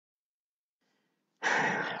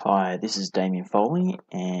Hi, this is Damien Foley,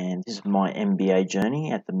 and this is my MBA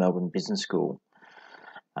journey at the Melbourne Business School.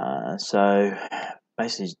 So,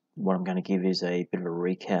 basically, what I'm going to give is a bit of a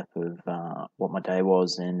recap of what my day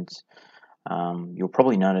was, and you'll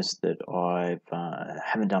probably notice that I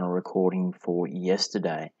haven't done a recording for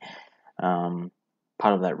yesterday. Part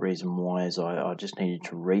of that reason why is I just needed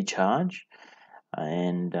to recharge,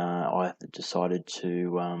 and I decided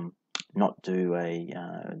to not do a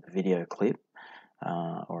video clip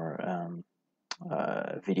or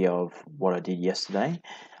a video of what I did yesterday.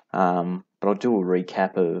 But I'll do a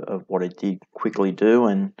recap of what I did quickly do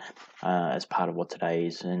and as part of what today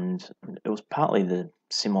is. And it was partly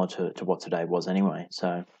similar to what today was anyway.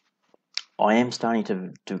 So I am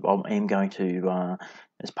starting I am going to,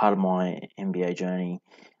 as part of my MBA journey,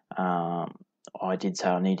 I did say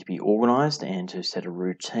I need to be organised and to set a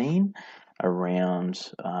routine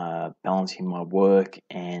around balancing my work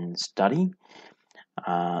and study.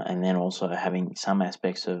 And then also having some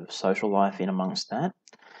aspects of social life in amongst that.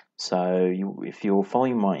 So if you're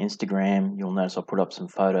following my Instagram, you'll notice I put up some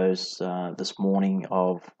photos this morning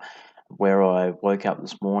of where I woke up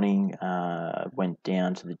this morning, went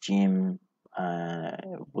down to the gym,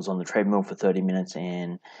 was on the treadmill for 30 minutes,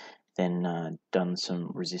 and then done some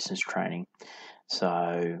resistance training.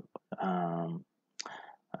 So I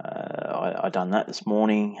done that this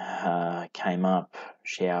morning, came up,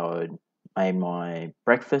 showered, made my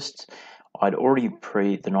breakfast. I'd already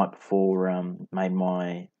the night before made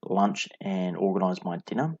my lunch and organised my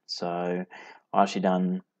dinner. So I actually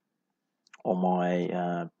done all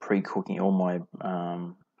my pre-cooking, all my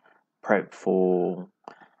prep for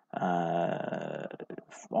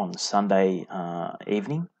on Sunday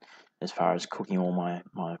evening, as far as cooking all my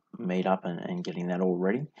meat up and getting that all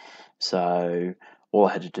ready. So all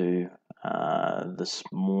I had to do this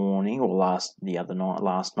morning or last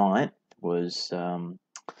night was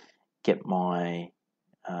get my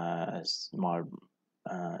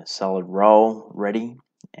salad roll ready,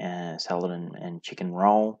 salad and chicken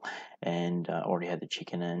roll, and already had the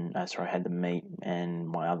chicken and I had the meat and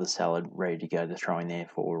my other salad ready to go to throw in there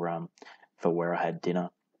for where I had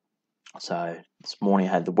dinner. So this morning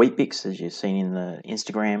I had the wheat bix, as you've seen in the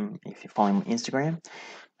Instagram, if you're following my Instagram,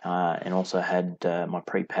 and also had my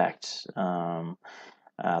pre-packed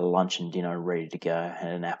lunch and dinner ready to go, and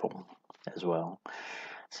an apple as well.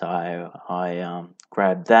 So I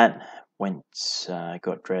grabbed that,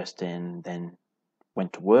 got dressed, and then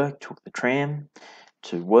went to work. Took the tram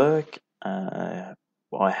to work. I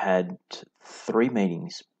had 3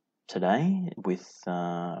 meetings today with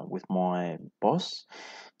my boss.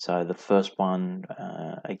 So the first one,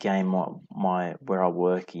 again, my where I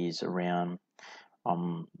work is around.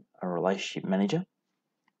 I'm a relationship manager.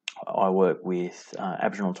 I work with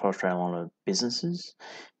Aboriginal and Torres Strait Islander businesses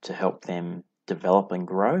to help them develop and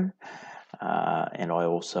grow, and I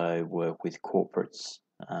also work with corporates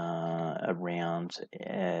around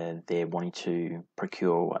they're wanting to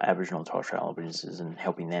procure Aboriginal and Torres Strait Islander businesses and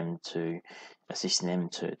helping them to assisting them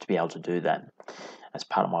to be able to do that. As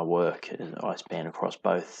part of my work, I span across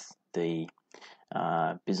both the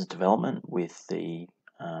business development with the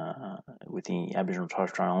Aboriginal and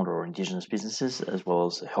Torres Strait Islander or Indigenous businesses, as well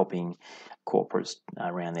as helping corporates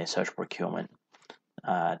around their social procurement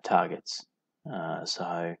targets.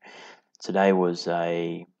 So today I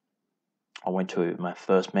went to my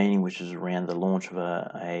first meeting, which was around the launch of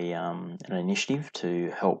an initiative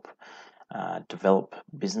to help develop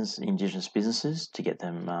Indigenous businesses to get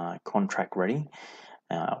them contract ready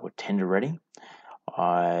or tender ready.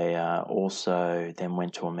 I also then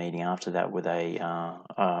went to a meeting after that with a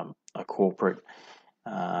corporate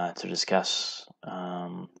to discuss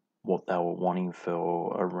what they were wanting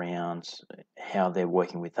for around how they're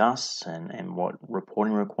working with us and what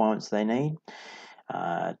reporting requirements they need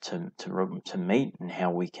to meet, and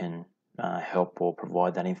how we can help or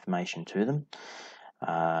provide that information to them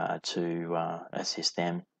to assist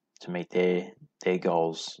them to meet their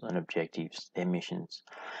goals and objectives, their missions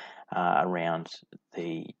around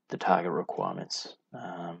the target requirements,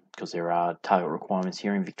 because there are target requirements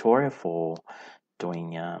here in Victoria for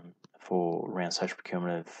doing for around social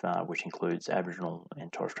procurement of which includes Aboriginal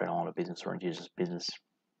and Torres Strait Islander business or Indigenous business.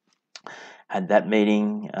 Had that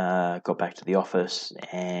meeting, got back to the office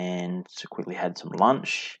and quickly had some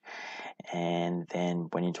lunch, and then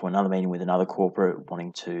went into another meeting with another corporate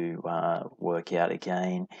wanting to work out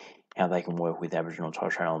again how they can work with Aboriginal and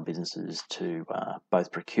Torres Strait Islander businesses to both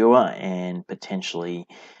procure and potentially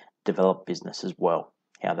develop business as well,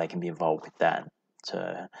 how they can be involved with that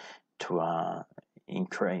to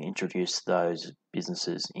introduce those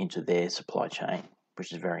businesses into their supply chain,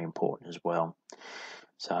 which is very important as well.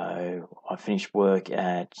 So I finished work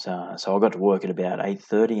at, so I got to work at about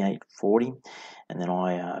 8:30, 8:40, and then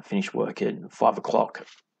I finished work at 5 o'clock.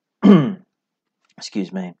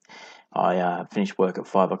 Excuse me. I finished work at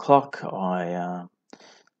 5 o'clock. I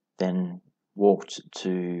then walked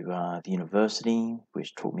to the university,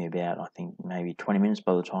 which took me about, I think, maybe 20 minutes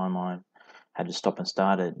by the time I had to stop and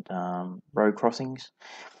start at road crossings.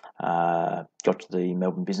 Got to the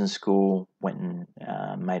Melbourne Business School, went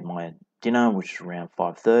and made my dinner, which was around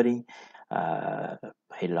 5:30.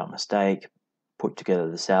 Heated up my steak, put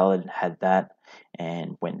together the salad, had that,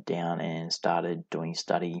 and went down and started doing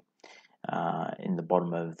study in the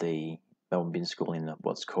bottom of the Melbourne Business School in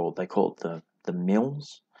they call it the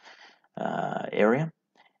Mills area,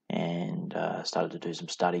 and started to do some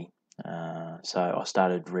study. So I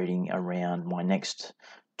started reading around my next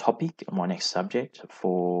topic, my next subject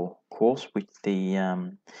for course with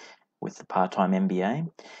the part-time MBA,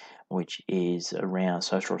 which is around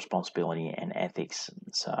social responsibility and ethics.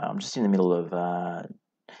 So I'm just in the middle of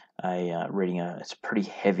reading it's a pretty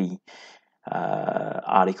heavy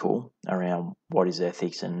article around what is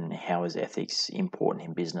ethics and how is ethics important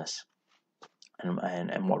in business,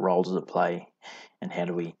 and what role does it play, and how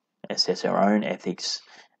do we assess our own ethics,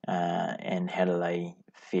 and how do they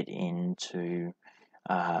fit into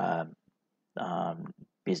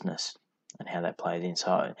business and how that plays in.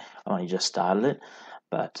 So I only just started it,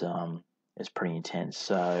 but it's pretty intense.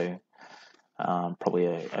 So probably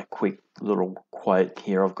a quick little quote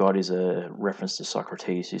here I've got is a reference to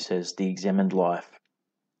Socrates, who says, "The examined life,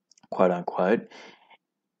 quote unquote,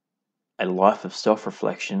 a life of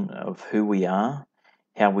self-reflection of who we are,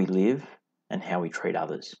 how we live, and how we treat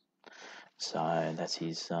others." So that's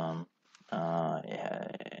his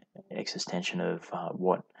extension of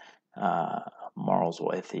what morals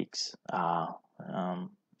or ethics are.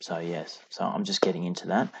 So yes, so I'm just getting into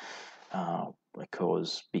that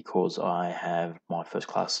because I have my first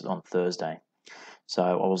class on Thursday. So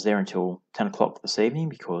I was there until 10 o'clock this evening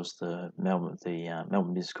because the Melbourne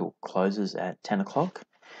Business School closes at 10 o'clock.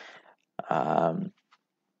 And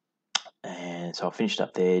so I finished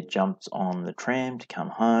up there, jumped on the tram to come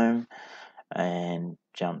home, and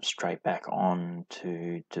jumped straight back on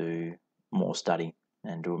to do more study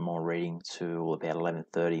and do more reading till about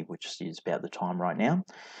 11:30, which is about the time right now.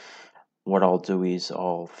 What I'll do is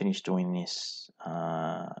I'll finish doing this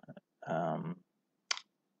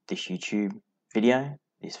YouTube video,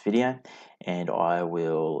 and I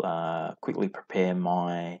will quickly prepare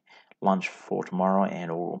my lunch for tomorrow,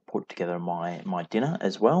 and I'll put together my dinner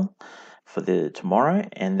as well for the tomorrow,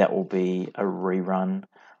 and that will be a rerun.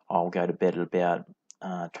 I'll go to bed at about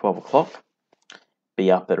 12 o'clock,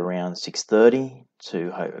 be up at around 6:30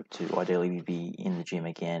 to ideally be in the gym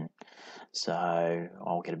again. So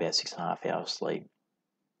I'll get about 6.5 hours sleep.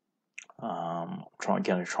 Going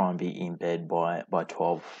to try and be in bed by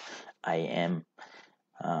 12 a.m.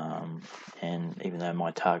 And even though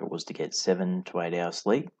my target was to get 7 to 8 hours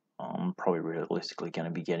sleep, I'm probably realistically going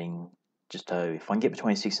to be getting if I can get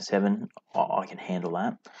between 6 and 7, I can handle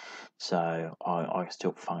that. So I can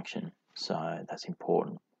still function. So that's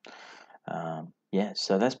important.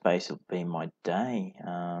 So that's basically been my day.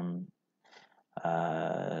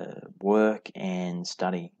 Work and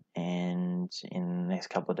study. And in the next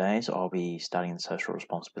couple of days, I'll be studying the social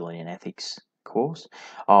responsibility and ethics course.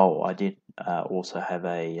 Oh, I did also have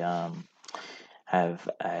a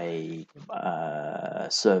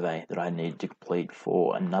survey that I need to complete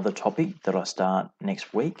for another topic that I start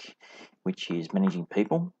next week, which is managing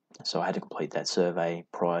people. So I had to complete that survey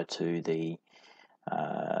prior to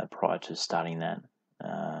starting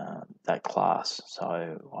that class. So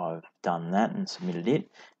I've done that and submitted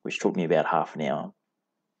it, which took me about half an hour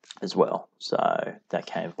as well. So that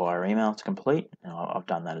came via email to complete, and I've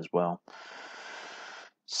done that as well.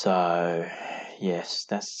 So yes,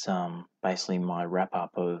 that's basically my wrap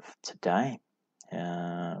up of today.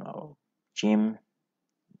 Gym,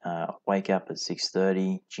 wake up at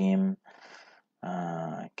 6:30, gym,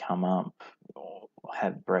 come up,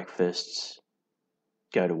 have breakfast,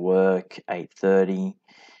 go to work 8:30,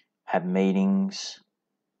 have meetings,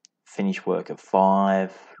 finish work at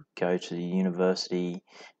 5, go to the university,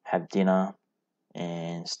 have dinner,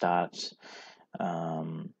 and start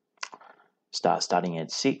studying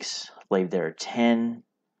at 6, leave there at 10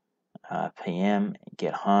 p.m,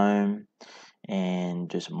 get home and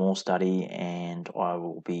do some more study, and I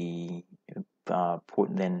will be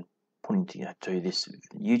putting to this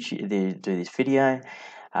YouTube, do this video,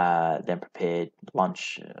 then prepare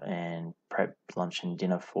lunch and prep lunch and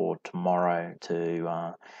dinner for tomorrow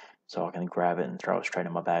so I can grab it and throw it straight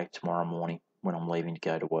in my bag tomorrow morning when I'm leaving to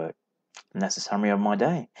go to work. And that's a summary of my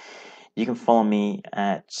day. You can follow me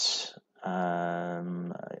at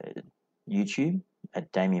YouTube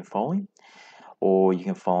at Damien Foley, or you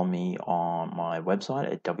can follow me on my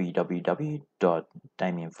website at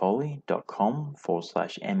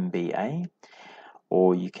www.damienfoley.com/MBA,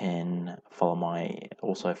 or you can follow my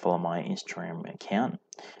Instagram account,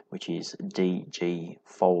 which is DG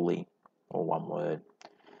Foley, or one word.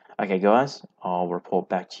 Okay, guys, I'll report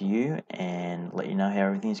back to you and let you know how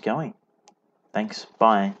everything's going. Thanks.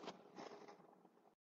 Bye.